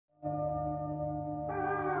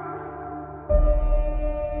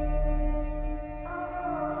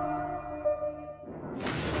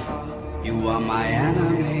You are my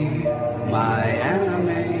enemy, my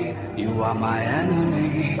enemy. You are my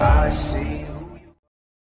enemy. I see who you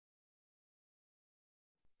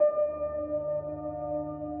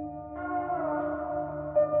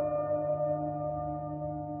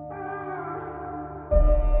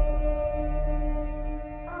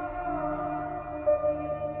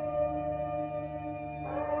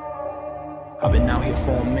I've been out here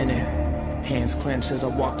for a minute, hands clenched as I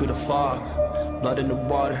walk through the fog. Blood in the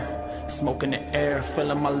water, smoke in the air,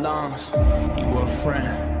 filling my lungs. You were a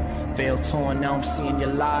friend, veil torn, now I'm seeing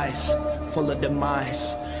your lies, full of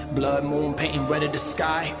demise. Blood moon painting red of the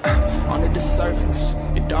sky, under the surface,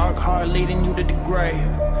 your dark heart leading you to the grave.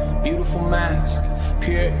 Beautiful mask,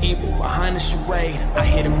 pure evil behind the charade. I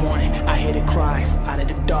hear the mourning, I hear the cries, out of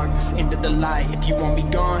the darkness, into the light. If you want me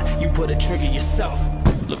gone, you put a trigger yourself.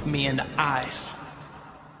 Look me in the eyes.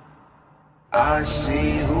 I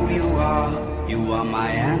see who you are. You are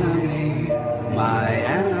my enemy, my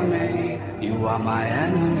enemy. You are my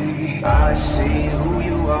enemy. I see who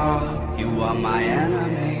you are. You are my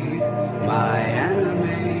enemy, my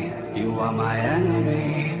enemy. You are my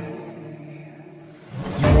enemy.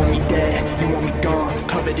 You want me dead, you want me gone,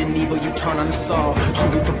 covered in evil, you turn on us all.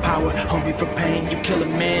 Hungry for power, hungry for pain, you kill a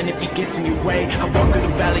man if he gets in your way. I walk through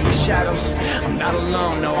the valley of shadows, I'm not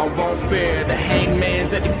alone, no I won't fear. The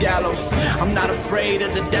hangman's at the gallows, I'm not afraid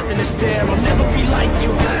of the death in the stare. I'll never be like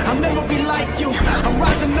you, I'll never be like you. I'm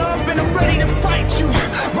rising up and I'm ready to fight you,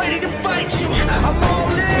 ready to fight you. I'm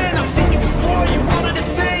all in, I've seen